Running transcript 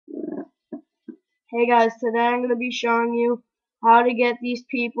Hey guys, today I'm going to be showing you how to get these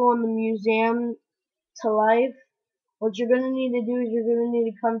people in the museum to life. What you're going to need to do is you're going to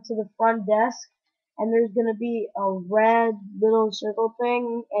need to come to the front desk, and there's going to be a red little circle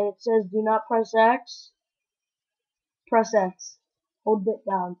thing, and it says do not press X. Press X. Hold it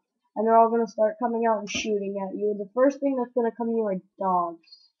down. And they're all going to start coming out and shooting at you. The first thing that's going to come to you are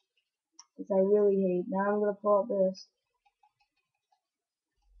dogs, which I really hate. Now I'm going to pull up this.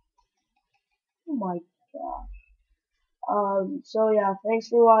 Oh my god. So yeah, thanks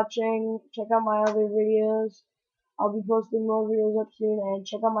for watching. Check out my other videos. I'll be posting more videos up soon, and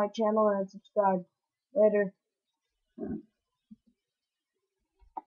check out my channel and subscribe. Later.